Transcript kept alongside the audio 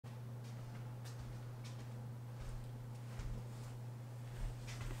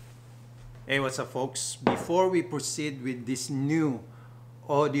Hey, what's up, folks? Before we proceed with this new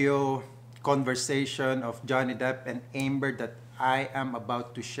audio conversation of Johnny Depp and Amber that I am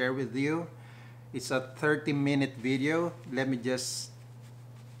about to share with you, it's a 30-minute video. Let me just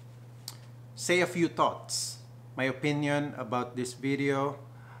say a few thoughts, my opinion about this video.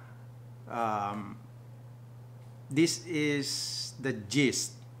 This is the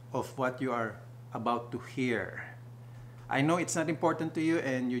gist of what you are about to hear. I know it's not important to you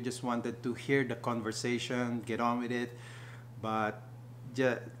and you just wanted to hear the conversation, get on with it, but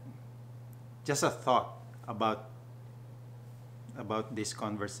just a thought about this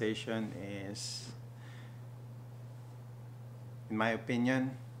conversation is, in my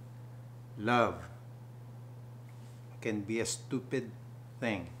opinion, love can be a stupid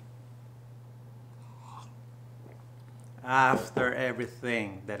thing. After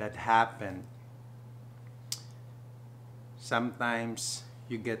everything that had happened, sometimes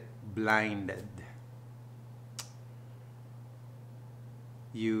you get blinded.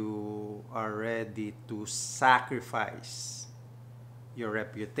 You are ready to sacrifice your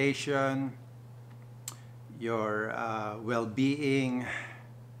reputation, your well-being,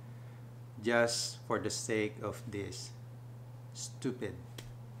 just for the sake of this stupid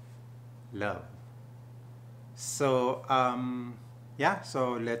love. So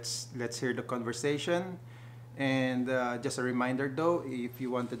so let's hear the conversation. And just a reminder though, if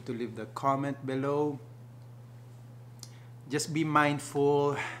you wanted to leave the comment below, just be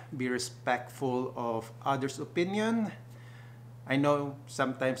mindful, be respectful of others' opinion. I know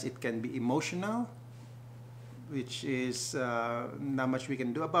sometimes it can be emotional, which is not much we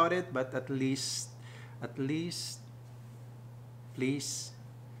can do about it, but at least please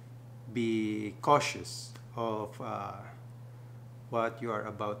be cautious of what you are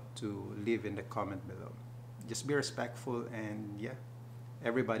about to leave in the comment below. Just be respectful, and yeah,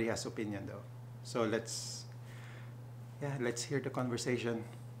 everybody has opinion though. So let's hear the conversation.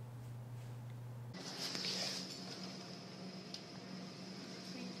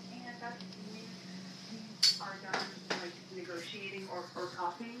 And that's when we are done, like, negotiating or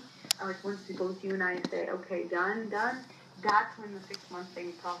talking. And like once both you and I say, okay, done, that's when the 6-month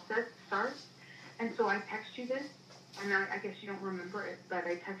thing process starts. And so I text you this, and I guess you don't remember it, but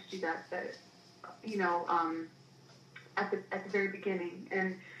I text you that you know, at the very beginning,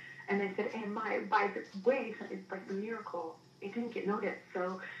 and I said, and by the way, it's like a miracle, it didn't get noticed,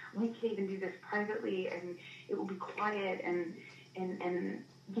 so we can even do this privately, and it will be quiet, and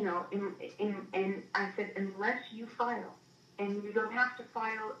you know, and I said, unless you file, and you don't have to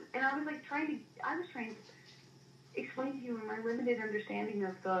file, and I was trying to explain to you my limited understanding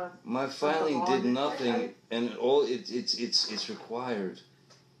of the. My filing did nothing, and all it's required.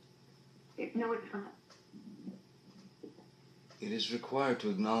 No, it's not. It is required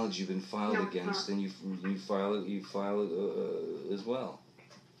to acknowledge you've been filed against, and you file it as well.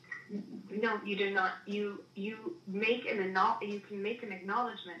 No, you do not. You make you can make an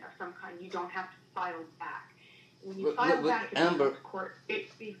acknowledgement of some kind. You don't have to file back. When you file back in the court,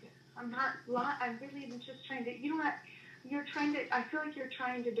 I'm not. I really am just trying to. You know what? You're trying to. I feel like you're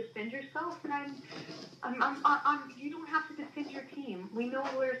trying to defend yourself, and I'm. You don't have to defend your team. We know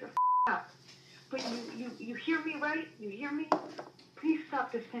lawyers are up. But you hear me, right? You hear me? Please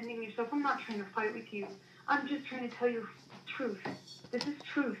stop defending yourself. I'm not trying to fight with you. I'm just trying to tell you truth. This is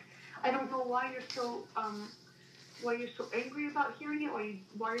truth. I don't know why you're so angry about hearing it.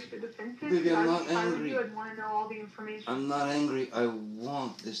 Why you're so defensive? Baby, I'm not angry. I'd want to know all the information. I'm not angry. I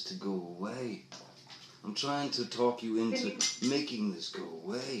want this to go away. I'm trying to talk you into making this go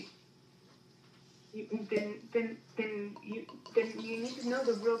away. Then you need to know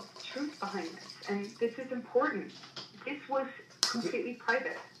the real truth behind this, and this is important. This was completely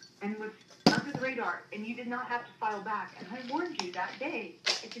private and was under the radar, and you did not have to file back. And I warned you that day.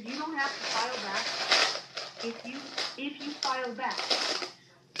 I said you don't have to file back. If you file back,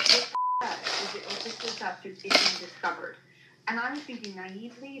 what is it opens up to it being discovered. And I was thinking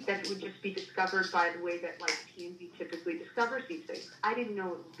naively that it would just be discovered by the way that TMZ typically discovers these things. I didn't know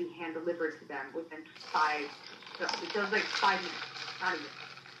it would be hand delivered to them within it was 5 minutes, not even.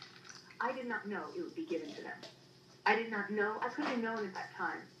 I did not know it would be given to them. I did not know, I couldn't have known at that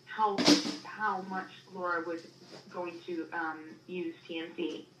time how much Laura was going to use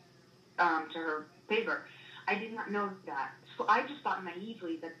TMZ to her favor. I did not know that. So I just thought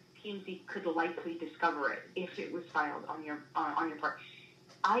naively that TMZ could likely discover it if it was filed on your part.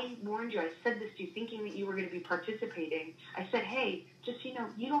 I warned you. I said this to you thinking that you were going to be participating. I said, hey, just so you know,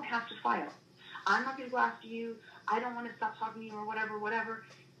 you don't have to file. I'm not going to go after you. I don't want to stop talking to you or whatever.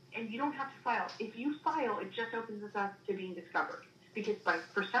 And you don't have to file. If you file, it just opens us up to being discovered. Because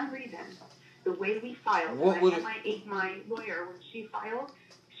for some reason, The way we filed, What would my lawyer, when she filed,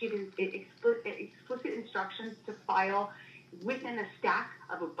 she did explicit instructions to file within a stack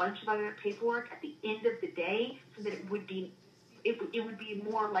of a bunch of other paperwork at the end of the day, so that it would be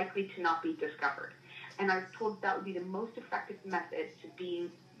more likely to not be discovered. And I was told that would be the most effective method to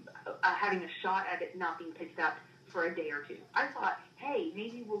being having a shot at it not being picked up for a day or two. I thought, hey,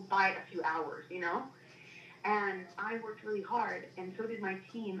 maybe we'll buy a few hours, you know? And I worked really hard, and so did my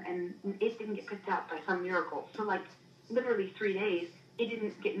team, and it didn't get picked up by some miracle. So, like, literally 3 days, it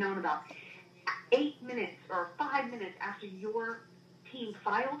didn't get known about. 8 minutes or 5 minutes after your team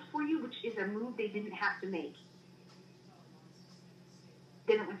filed for you, which is a move they didn't have to make,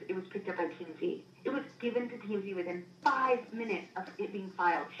 then it was picked up by TMZ. It was given to TMZ within 5 minutes of it being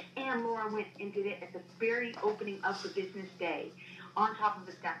filed. And Laura went and did it at the very opening of the business day, on top of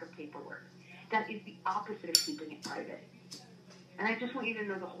a stack of paperwork. That is the opposite of keeping it private. And I just want you to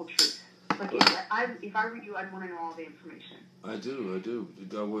know the whole truth. Like, if I were you, I'd want to know all the information. I do.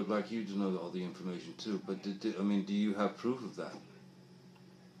 I would like you to know all the information too. But do you have proof of that?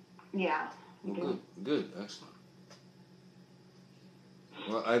 Yeah. Well, good, excellent.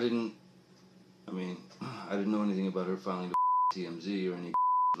 Well, I didn't know anything about her filing to TMZ or any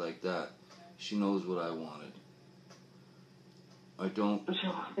like that. She knows what I wanted. I don't.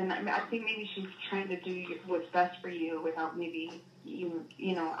 Then I think maybe she's trying to do what's best for you without maybe I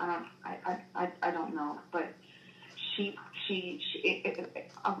don't know, but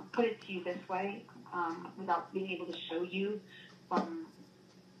I'll put it to you this way, without being able to show you from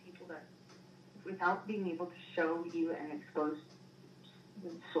people that, without being able to show you and expose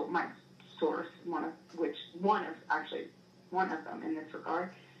my source, one of them in this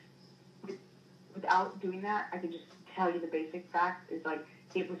regard. Without doing that, I can just tell you the basic facts. Is like,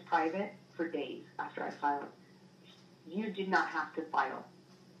 it was private for days after I filed. You did not have to file.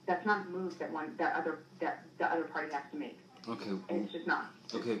 That's not a move that the other party has to make. Okay. And it's just not.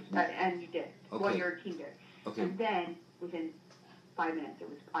 Okay. And you did. Okay. Well, your team did. Okay. And then within 5 minutes, it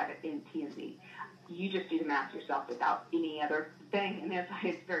was private in TMZ. You just do the math yourself without any other thing, and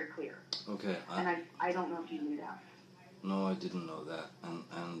it's very clear. Okay. And I don't know if you knew that. No, I didn't know that,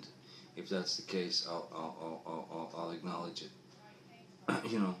 and if that's the case, I'll acknowledge it.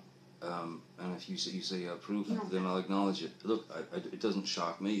 And if you say you have proof, then I'll acknowledge it. Look, it doesn't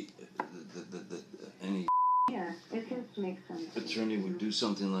shock me that any it seems to make sense. attorney would do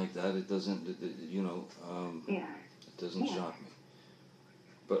something like that. It doesn't, Yeah. It doesn't shock me.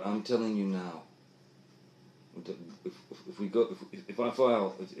 But I'm telling you now, if they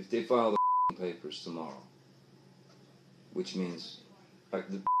file the papers tomorrow, which means I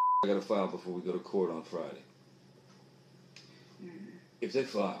got to file before we go to court on Friday. If they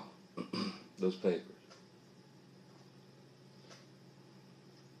file those papers,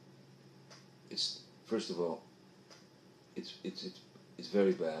 it's, first of all, it's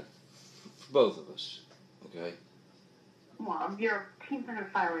very bad for both of us. Okay. Well, your team's not gonna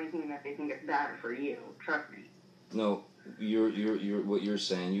file anything that they think is bad for you. Trust me. No, you're what you're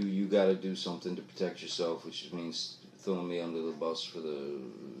saying. You got to do something to protect yourself, which means throwing me under the bus for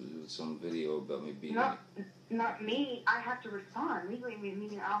some video about me being. Not me. I have to respond legally.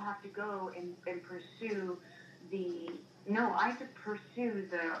 Meaning I'll have to go and pursue the. No, I have to pursue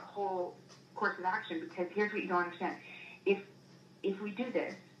the whole course of action, because here's what you don't understand. If we do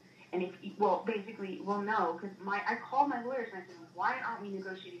this, and no, because I called my lawyers and I said, why aren't we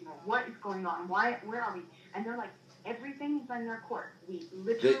negotiating more? What is going on? Where are we? And they're like, everything is in their court. We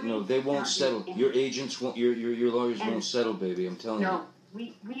literally. They won't settle. Your agents won't. Your lawyers won't settle, baby. I'm telling you. No,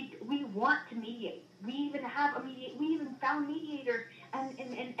 we want to mediate. We even have we even found mediators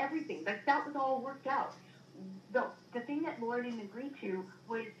and everything. Like, that was all worked out. The thing that Laura didn't agree to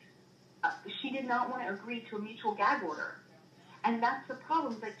was she did not want to agree to a mutual gag order. And that's the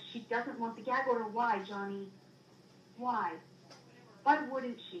problem. Like, she doesn't want the gag order. Why, Johnny? Why? Why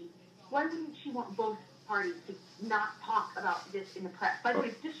wouldn't she? Why wouldn't she want both parties to not talk about this in the press? By the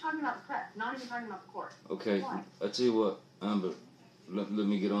way, just talking about the press, not even talking about the court. Okay. Why? I'll tell you what, Amber, let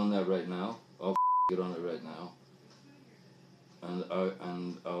me get on that right now. I'll get on it right now. And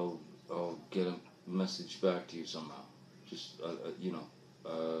I'll get a message back to you somehow. Just,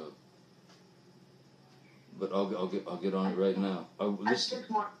 but I'll get on it right now. I just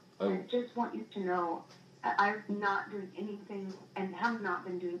want you to know, I've not done anything and have not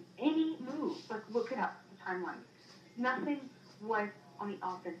been doing any moves. Like, look it up, the timeline. Nothing was on the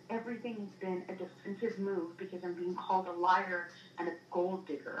offense. Everything has been a defensive move, because I'm being called a liar and a gold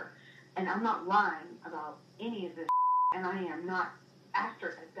digger. And I'm not lying about any of this, and I am not after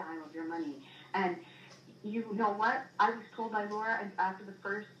a dime of your money. And you know what? I was told by Laura after the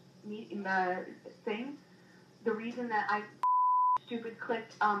first thing, the reason that I stupid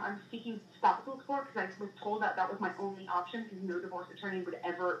clicked I'm seeking spousal support because I was told that that was my only option because no divorce attorney would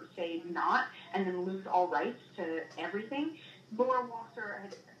ever say not and then lose all rights to everything. Laura Wasser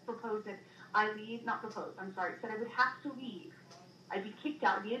had proposed that I leave, not proposed, I'm sorry, said I would have to leave. I'd be kicked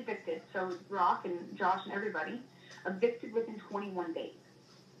out, I'd be evicted. So Rock and Josh and everybody evicted within 21 days.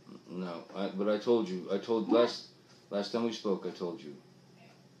 No, but I told you. Last time we spoke, I told you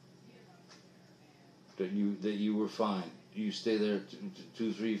that you were fine. You stay there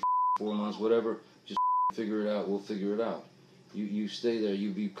 2, 3, 4 months, whatever. Just figure it out. We'll figure it out. You stay there.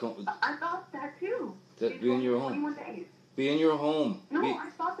 You be. I thought that too. That be in your home. 21 days. Be in your home. No, I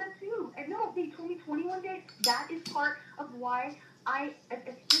thought that too. And no, they told me 21 days. That is part of why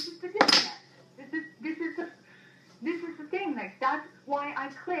this is the disconnect. This is the thing. Like that's why I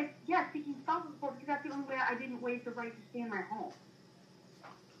clicked yes, seeking spousal support because that's the only way I didn't waive the right to stay in my home.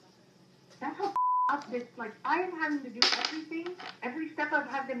 That's how up this. Like I am having to do everything, every step I've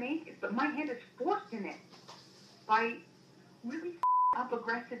had to make, but my hand is forced in it by really up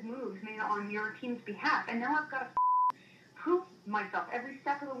aggressive moves made on your team's behalf, and now I've got to prove myself every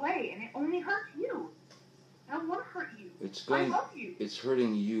step of the way, and it only hurts you. I don't want to hurt you. I love you. It's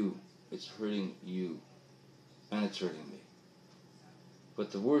hurting you. It's hurting you. And it's hurting me.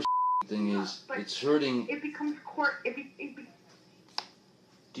 But the worst thing is, it's hurting... It becomes court...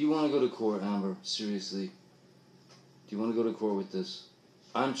 Do you want to go to court, Amber? Seriously? Do you want to go to court with this?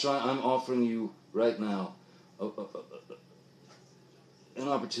 I'm offering you right now an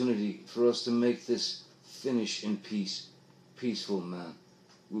opportunity for us to make this finish in peace. Peaceful, man.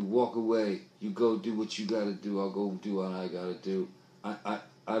 We walk away. You go do what you gotta do. I'll go do what I gotta do.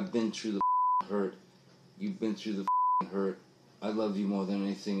 I've been through the hurt. You've been through the hurt. I love you more than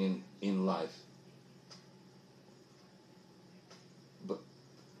anything in life. But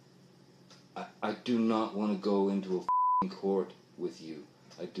I do not want to go into a court with you.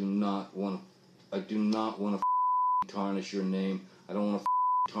 I do not want to tarnish your name. I don't want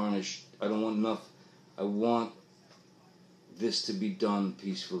to tarnish. I don't want enough. I want this to be done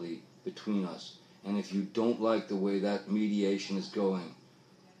peacefully between us. And if you don't like the way that mediation is going,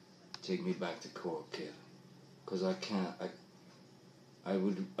 take me back to court, kid. Because I can't.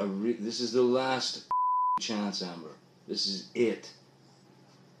 This is the last chance, Amber. This is it.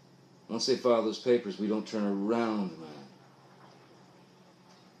 Once they file those papers, we don't turn around, man.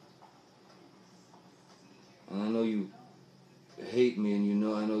 And I know you hate me, and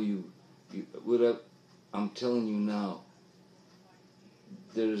I know you I'm telling you now,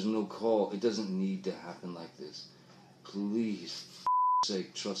 there is no call. It doesn't need to happen like this. Please, for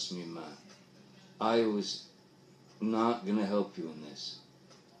sake, trust me, man. I was not going to help you in this.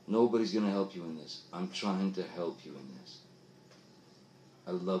 Nobody's going to help you in this. I'm trying to help you in this.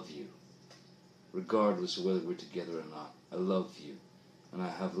 I love you. Regardless of whether we're together or not. I love you. And I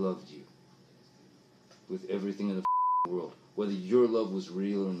have loved you. With everything in the world. Whether your love was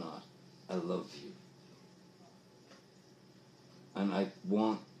real or not. I love you. And I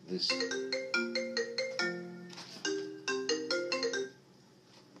want this.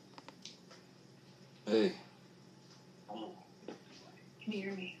 Hey. Can you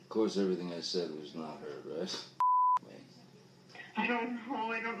hear me? Of course, everything I said was not heard, right? I don't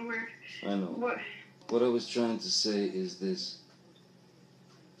know. I don't know where. I know. What I was trying to say is this.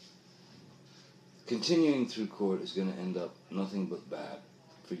 Continuing through court is going to end up nothing but bad.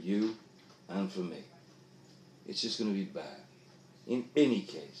 For you and for me. It's just going to be bad. In any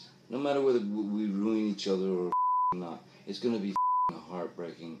case. No matter whether we ruin each other or not. It's going to be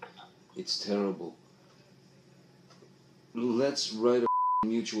heartbreaking. It's terrible. Let's write a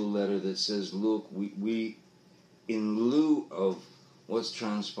mutual letter that says, look, we in lieu of what's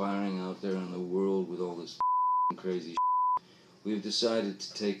transpiring out there in the world with all this crazy we've decided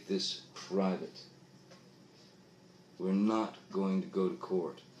to take this private. We're not going to go to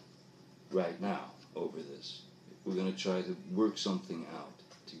court right now over this. We're going to try to work something out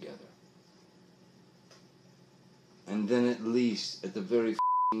together. And then at least, at the very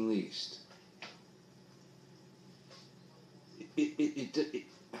least,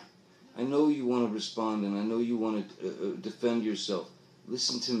 I know you want to respond and I know you want to defend yourself.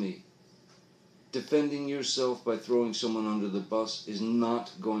 Listen to me. Defending yourself by throwing someone under the bus is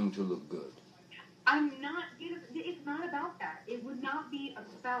not going to look good. It's not about that. It would not be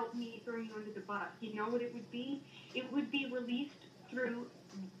about me throwing you under the bus. You know what it would be? It would be released through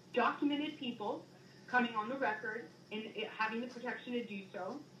documented people coming on the record and having the protection to do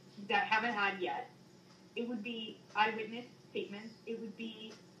so that haven't had yet. It would be eyewitness statements. It would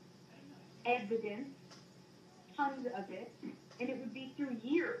be evidence, tons of it, and it would be through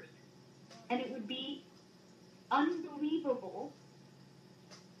years And it would be unbelievable,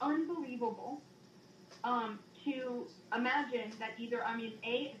 unbelievable, to imagine that either I'm in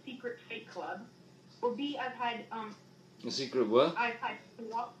a secret fight club, or B, I've had A secret what? I've had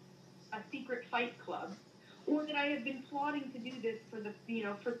a secret fight club, or that I have been plotting to do this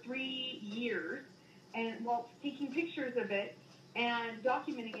for 3 years, and while taking pictures of it and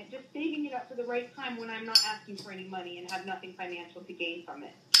documenting it, just saving it up for the right time when I'm not asking for any money and have nothing financial to gain from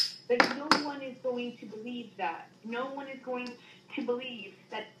it. That no one is going to believe that. No one is going to believe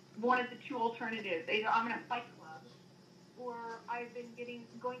that one of the two alternatives, either I'm in a fight club, or I've been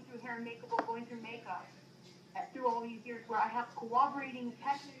going through hair and makeup, or going through makeup through all these years, where I have corroborating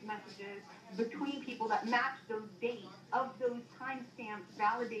text messages between people that match those dates of those timestamp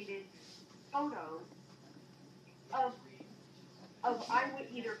validated photos of I would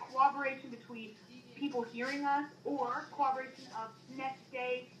either corroboration between people hearing us, or corroboration of next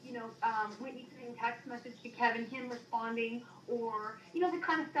day, Whitney sending text message to Kevin, him responding, or the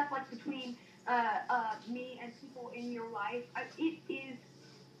kind of stuff like between me and people in your life. It is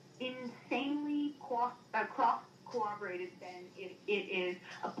insanely cross corroborated. Then it is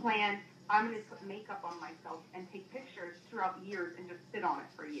a plan. I'm going to put makeup on myself and take pictures throughout years and just sit on it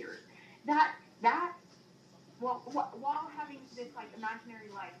for years. While having this imaginary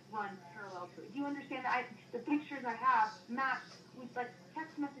life run parallel to it. Do you understand that the pictures I have match with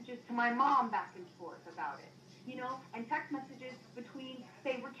text messages to my mom back and forth about it, and text messages between,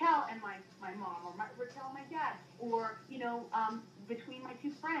 say, Raquel and my mom, or Raquel and my dad, or between my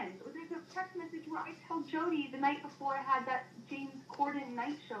two friends. Or there's a text message where I tell Jody the night before I had that James Corden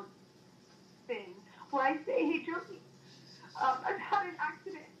night show thing, where I say, hey Jody, I've had an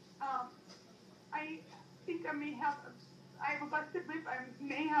accident. I think I have a busted lip. I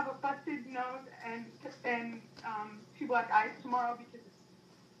may have a busted nose and 2 black eyes tomorrow, because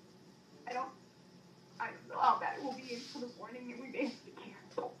I don't know how bad it will be until the morning, and we may have to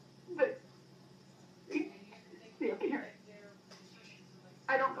cancel. But the appearance,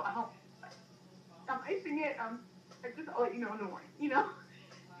 I don't know how. I'm icing it. I'll let you know in the morning.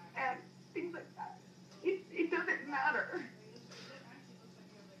 And things like that. It doesn't matter.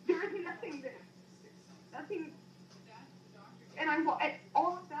 There is nothing there. Nothing, and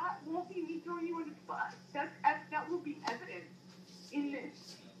all of that won't be me throwing you under the bus. That will be evidence in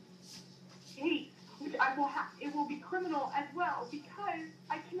this case, which I will have. It will be criminal as well, because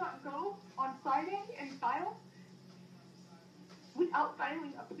I cannot go on Friday and file without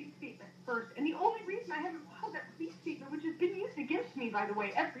filing a police statement first. And the only reason I haven't filed that police statement, which has been used against me, by the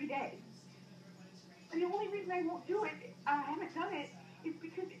way, every day, and the only reason I won't do it, I haven't done it, is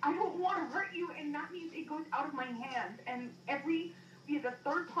because I don't want to hurt you, and that means it goes out of my hands. And we had a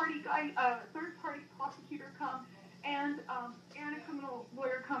third-party prosecutor come, and a criminal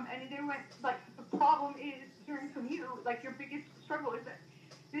lawyer come, and they went, the problem is, hearing from you, your biggest struggle is that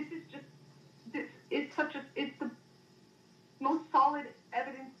this is just, it's the most solid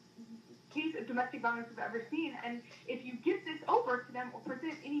evidence case of domestic violence I've ever seen, and if you give this over to them or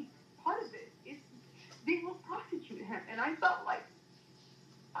present any part of it, they will prosecute him. And I felt like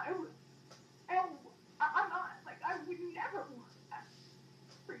I'm not, I would never want that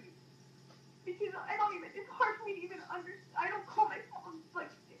for you. Because it's hard for me to even understand. I don't call myself,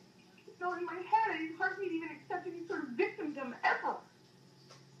 in my head, it's hard for me to even accept any sort of victimdom ever.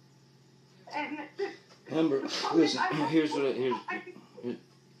 And Amber, listen, I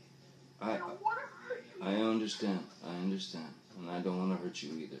understand, and I don't want to hurt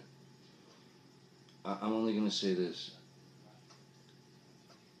you either. I'm only going to say this.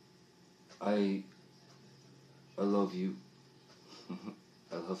 I love you.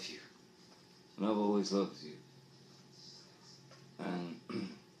 I love you. And I've always loved you. And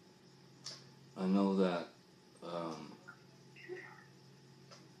I know that,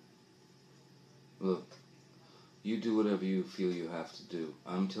 look, you do whatever you feel you have to do.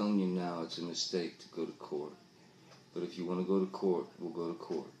 I'm telling you now, it's a mistake to go to court. But if you want to go to court, we'll go to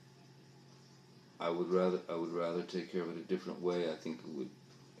court. I would rather take care of it a different way. I think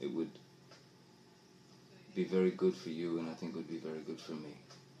it would be very good for you, and I think it would be very good for me.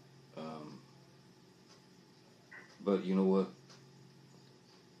 But you know what,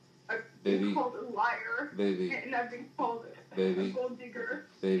 I've baby, been called a liar, baby, and I've been called baby, a gold digger.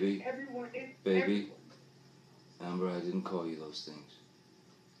 baby, Everyone is. baby. Amber, I didn't call you those things.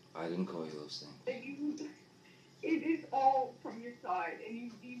 I didn't call you those things. It is all from your side,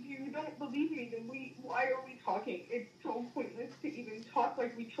 and if you don't believe me, then why are we talking? It's so pointless to even talk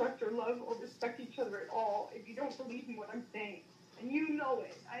like we trust or love or respect each other at all if you don't believe in what I'm saying. And you know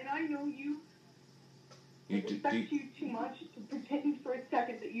it, and I know you. I respect you too much to pretend for a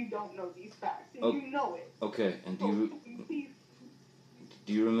second that you don't know these facts, and you know it. Okay, and So,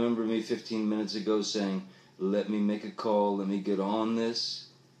 do you remember me 15 minutes ago saying, let me make a call, let me get on this,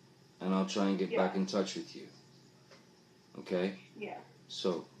 and I'll try and get back in touch with you? Okay? Yeah.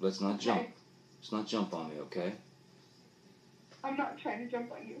 So, let's not jump. Let's not jump on me, okay? I'm not trying to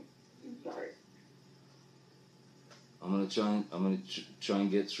jump on you. I'm sorry. I'm gonna try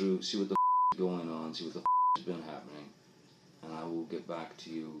and get through, see what the is going on, see what the has been happening, and I will get back to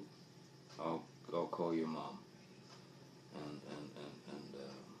you. I'll call your mom, and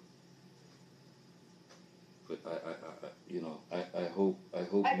but I you know, I hope. I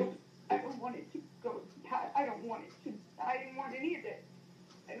don't want it to go. I don't want it to. I didn't want any of it.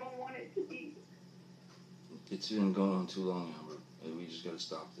 I don't want it to be. It's been going on too long, Amber. We just gotta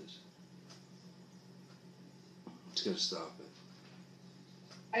stop this. Just gotta stop it.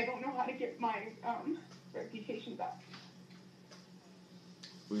 I don't know how to get my reputation back.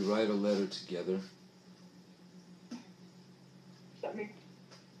 We write a letter together. That makes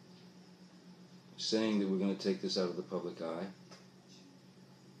saying that we're going to take this out of the public eye.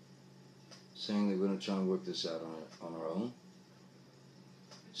 Saying that we're going to try and work this out on our own.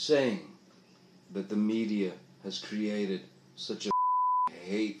 Saying that the media has created such a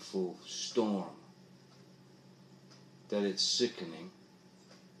hateful storm that it's sickening,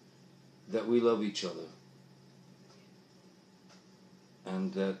 that we love each other,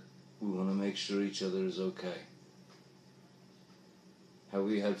 and that we want to make sure each other is okay. Have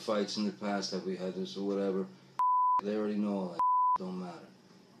we had fights in the past? Have we had this or whatever? They already know all that. Don't matter.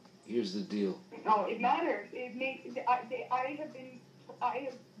 Here's the deal. No, it matters. It makes.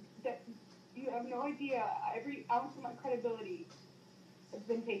 You have no idea. Every ounce of my credibility has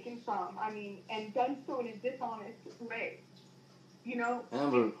been taken from. I mean, and done so in a dishonest way. You know.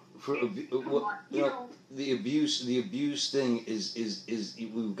 Amber, the abuse thing is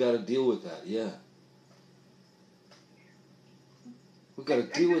we've got to deal with that. Yeah. We've got to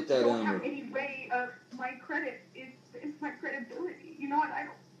deal with that, Amber. I don't have any way of my credit is my credibility. You know what? I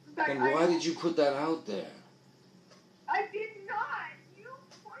don't. And why did you put that out there? I did not. You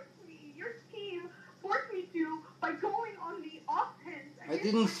forced me. Your team forced me to by going on the offense. I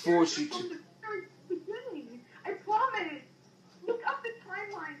didn't force you to. From the very beginning. I promise. Look up the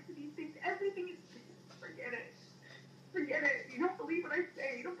timelines to these things. Everything is. Forget it. Forget it. You don't believe what I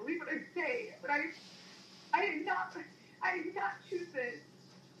say. You don't believe what I say. But I did not choose this.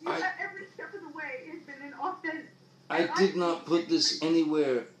 Every step of the way has been an offense. I did not put this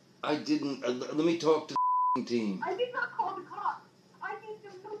anywhere. I didn't. Let me talk to the team. I did not call the cops. I gave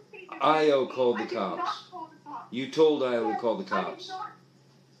them no statement. IO called the cops. I did not call the cops. You told IO to call the cops.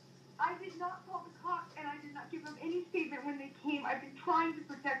 I did not call the cops, and I did not give them any statement when they came. I've been trying to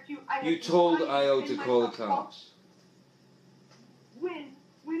protect you. You told IO to call the cops.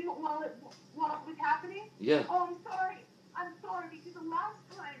 While it was happening? Yeah. Oh, I'm sorry, because the last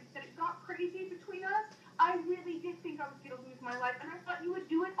time that it got crazy between us, I really did think I was going to lose my life, and I thought you would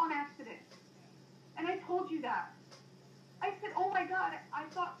do it on accident. And I told you that. I said, oh my God, I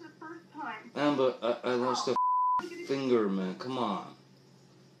thought for the first time. Amber, I lost a finger, man. Come on.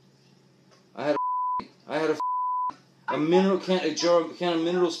 I had a mineral can of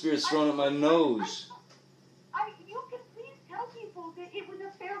mineral spirits thrown at my nose. You can please tell people that it was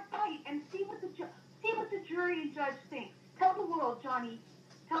a fair fight and see what the jury and judge think. Tell the world, Johnny.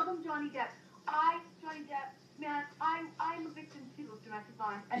 Tell them Johnny Depp. Johnny Depp, man, I'm a victim too of domestic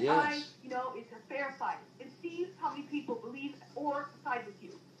violence, and yes. It's a fair fight. And see how many people believe or side with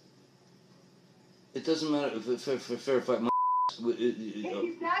you. It doesn't matter if it's a fair fight.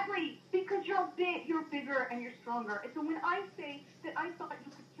 Exactly, because you're bigger and you're stronger. And so when I say that I thought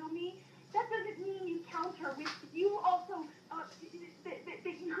you could kill me, that doesn't mean you counter with you also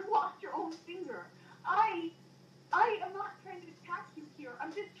that you lost your own finger. I am not trying to attack you here.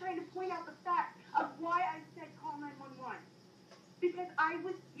 I'm just trying to point out the fact of why I said call 911. Because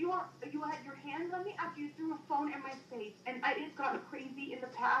you had your hands on me after you threw a phone in my face, and it's gotten crazy in the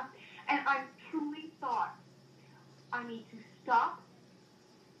past, and I truly thought I need to stop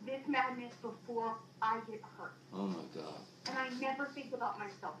this madness before I get hurt. Oh my God. And I never think about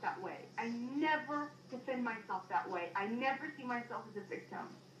myself that way. I never defend myself that way. I never see myself as a victim.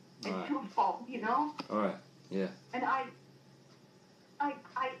 It's to a fault, All right. Yeah. And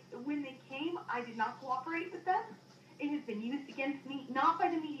when they came, I did not cooperate with them. It has been used against me, not by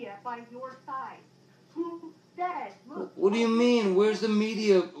the media, by your side. Who said, look... What do you mean? Where's the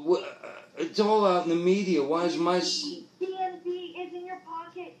media? It's all out in the media. Why is my... DMZ is in your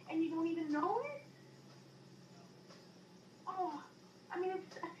pocket and you don't even know it? Oh, I mean,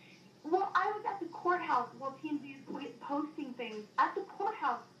 I was at the courthouse while TMZ is posting things at the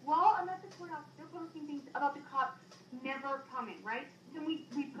courthouse. While I'm at the courthouse, they're posting things about the cops never coming, right? Then we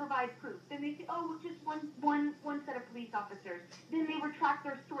provide proof. Then they say, oh, it's just one set of police officers. Then they retract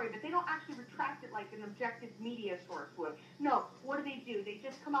their story, but they don't actually retract it like an objective media source would. No, what do? They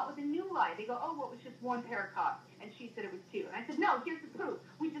just come out with a new lie. They go, oh, well, it was just one pair of cops, and she said it was two. And I said, no, here's the proof.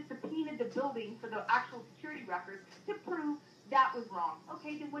 We just subpoenaed the building for the actual security records to prove that was wrong.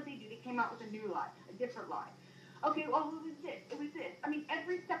 Okay, then what do? They came out with a new lie, a different lie. Okay, well, it was this. It was this. I mean,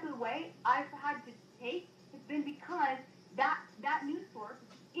 every step of the way I've had to take has been because that news source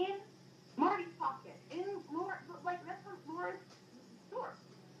is in Marty's pocket, in Laura, like that's Laura's source.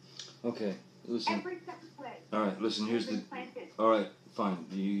 Okay, listen. Every step of the way. All right, listen. Here's the. Planted. All right, fine.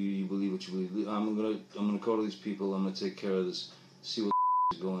 You believe what you believe. I'm gonna call to these people. I'm gonna take care of this. See what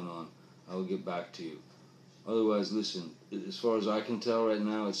is going on. I will get back to you. Otherwise, listen. As far as I can tell right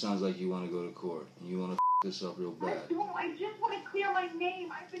now, it sounds like you want to go to court and you want to this up real bad. I just want to clear my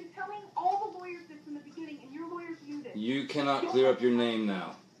name. I've been telling all the lawyers this from the beginning, and your lawyers knew this. You cannot clear up your name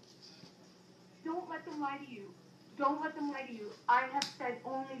now. Don't let them lie to you. Don't let them lie to you. I have said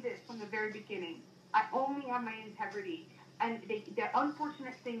only this from the very beginning. I only have my integrity. And the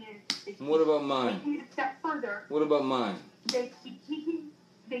unfortunate thing is... What about mine? Taking it a step further. What about mine? They keep taking...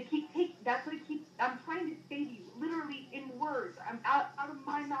 That's what I'm trying to say to you. Literally in words. I'm out of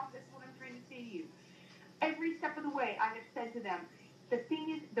my mouth. That's what I'm trying to say to you. Every step of the way, I have said to them, the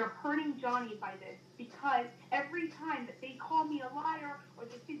thing is, they're hurting Johnny by this because every time that they call me a liar or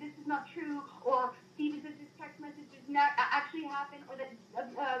they say this is not true or Steven says this text message does not actually happen or that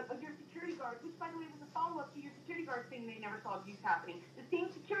your security guard, which by the way was a follow-up to your security guard saying they never saw abuse happening. The same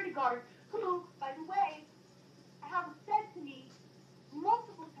security guard who, by the way, have said to me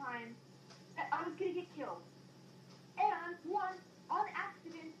multiple times that I was going to get killed. And once, on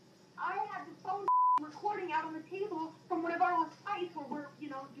accident, I had the phone recording out on the table from one of our fights where we're,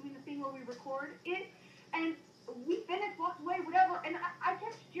 doing the thing where we record it, and we finished, walked away, whatever, and I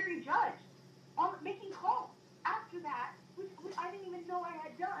kept Jerry Judge on making calls. After that, which I didn't even know I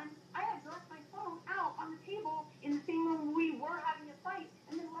had done, I had left my phone out on the table in the same room we were having a fight,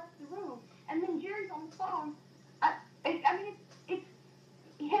 and then left the room. And then Jerry's on the phone. It's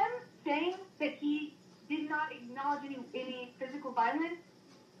him saying that he did not acknowledge any physical violence.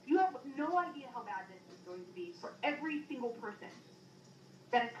 You have no idea how bad this is going to be for every single person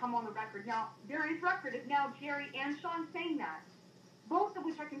that has come on the record. Now, there is record of now Jerry and Sean saying that, both of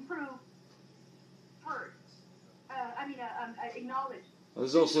which I can prove heard. Acknowledged.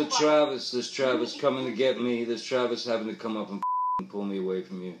 There's also Travis. There's Travis coming to get me. There's Travis having to come up and pull me away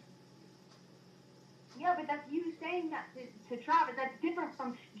from you. Yeah, but that's you saying that to Travis. That's different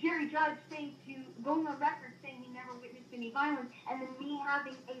from Jerry Judge saying going on record saying he never witnessed any violence, and then me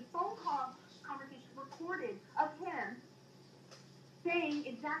having a phone call conversation recorded of him saying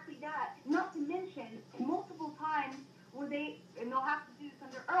exactly that. Not to mention multiple times where and they'll have to do this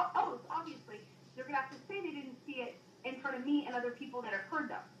under oath, obviously. They're going to have to say they didn't see it in front of me and other people that have heard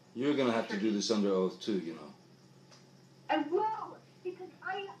them. You're going to have to do this under oath too, I will, because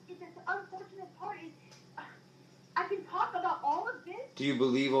the unfortunate part is I can talk about all of this. Do you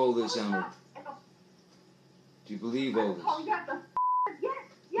believe all this, Emma? Do you believe all this? Oh, yeah,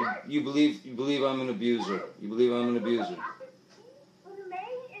 yes. You believe I'm an abuser. You believe I'm an abuser. In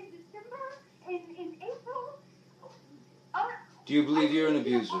May, in December, in April. Do you believe you're an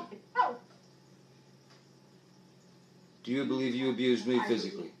abuser? Do you believe you abused me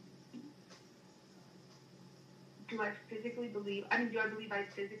physically? Do I physically believe? do I believe I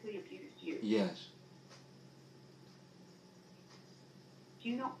physically abused you? Yes. Do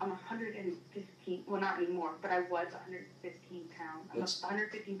you know I'm 115, well not anymore, but I was 115 pounds. I'm a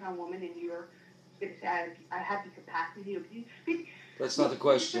 115-pound woman and you're going to say I have the capacity to abuse. That's not the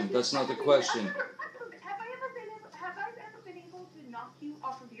question. That's not the question. Have I ever been able to knock you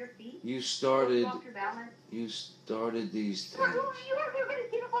off of your feet? You started off your balance? You started these things. You're going to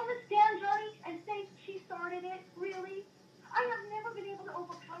get up on the stand, Johnny, and say she started it? Really? I have never been able to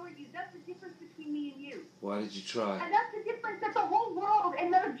overpower you. That's the difference between me and you. Why did you try? And that's the difference that the whole world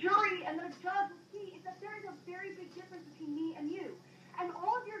and the jury and the judge will see is that there is a very big difference between me and you. And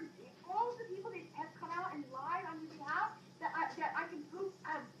all of the people that have come out and lied on your behalf that I can prove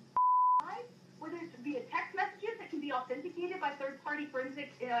have lied, whether it's via text messages that can be authenticated by third-party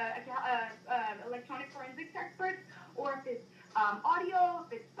forensic electronic forensics experts, or if it's audio,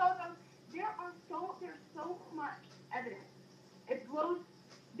 if it's photos, there's so much evidence. It blows.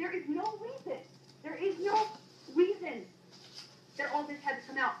 There is no reason. There is no reason that all this had to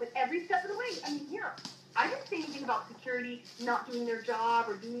come out. But every step of the way, here, I didn't say anything about security not doing their job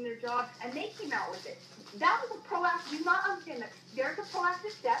or doing their job, and they came out with it. That was a proactive. You not understand that. There's a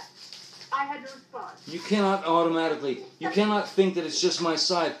proactive step. I had to respond. You cannot automatically. You cannot think that it's just my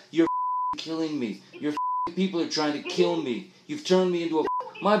side. You're killing me. Your people are trying to kill me. You've turned me into a.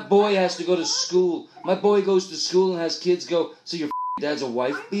 My boy has to go to school. My boy goes to school and has kids go. So your dad's a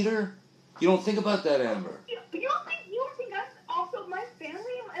wife beater? You don't think about that, Amber. You don't think I'm also my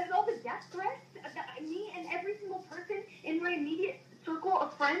family and all the death threats that me and every single person in my immediate circle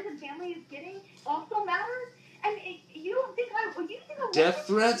of friends and family is getting also matters? And you don't think I Death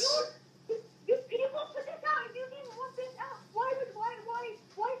threats? You people put this out. You didn't want this out. Why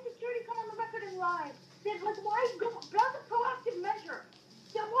security come on the record and lie? Then why go? That's a proactive measure.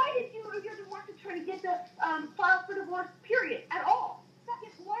 Then why did you want to try to get the file for divorce period at all?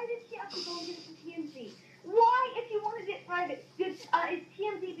 Second, why did she have to go and get it from TMZ? Why, if you wanted it private, is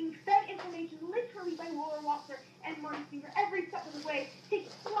TMZ being fed information literally by Laura Walker and Marty Singer every step of the way?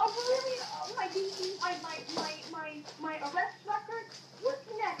 My DD, my arrest record. What's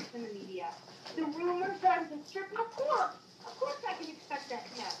next in the media? The rumors that I was a stripper. Of course, I can expect that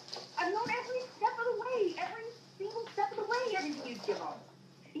next. I've known every step of the way, every single step of the way. Everything you give them.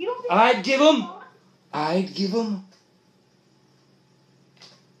 You don't think I'd give them.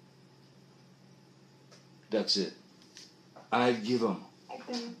 That's it. I'd give them.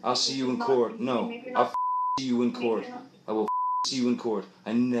 I'll see you in court. No, I'll see you in court. I will see you in court.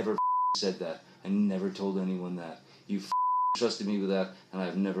 I never said that. I never told anyone that. You trusted me with that, and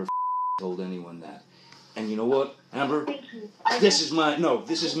I've never told anyone that. And you know what, Amber? This is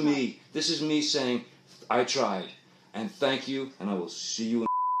me. This is me saying, I tried. And thank you, and I will see you in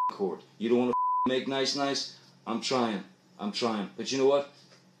court. You don't want to make nice? I'm trying. But you know what?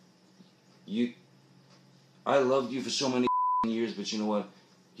 I loved you for so many years, but you know what?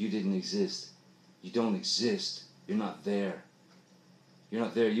 You didn't exist. You don't exist. You're not there.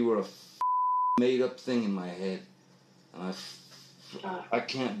 You were a made up thing in my head. And I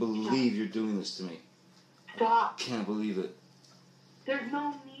can't believe you're doing this to me. Stop. Can't believe it. There's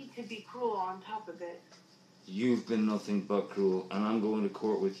no need to be cruel on top of it. You've been nothing but cruel, and I'm going to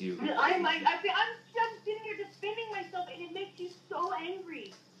court with you. I'm sitting here defending myself, and it makes you so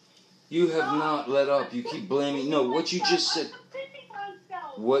angry. You have not let up. You keep blaming. No, what you just said.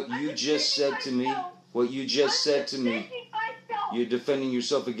 What you just said to me. You're defending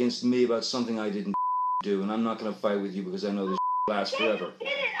yourself against me about something I didn't do, and I'm not going to fight with you because I know this lasts forever.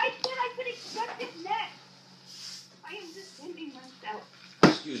 I said I could expect it next. I am defending myself.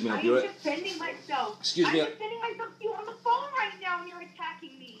 Excuse me, I'll be right. I am defending myself. Excuse me. I'm defending myself to you on the phone right now, and you're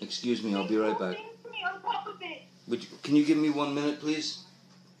attacking me. Excuse me, I'll be right back. Things to me on top of it. Can you give me 1 minute, please?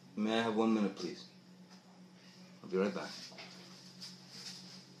 May I have 1 minute, please? I'll be right back.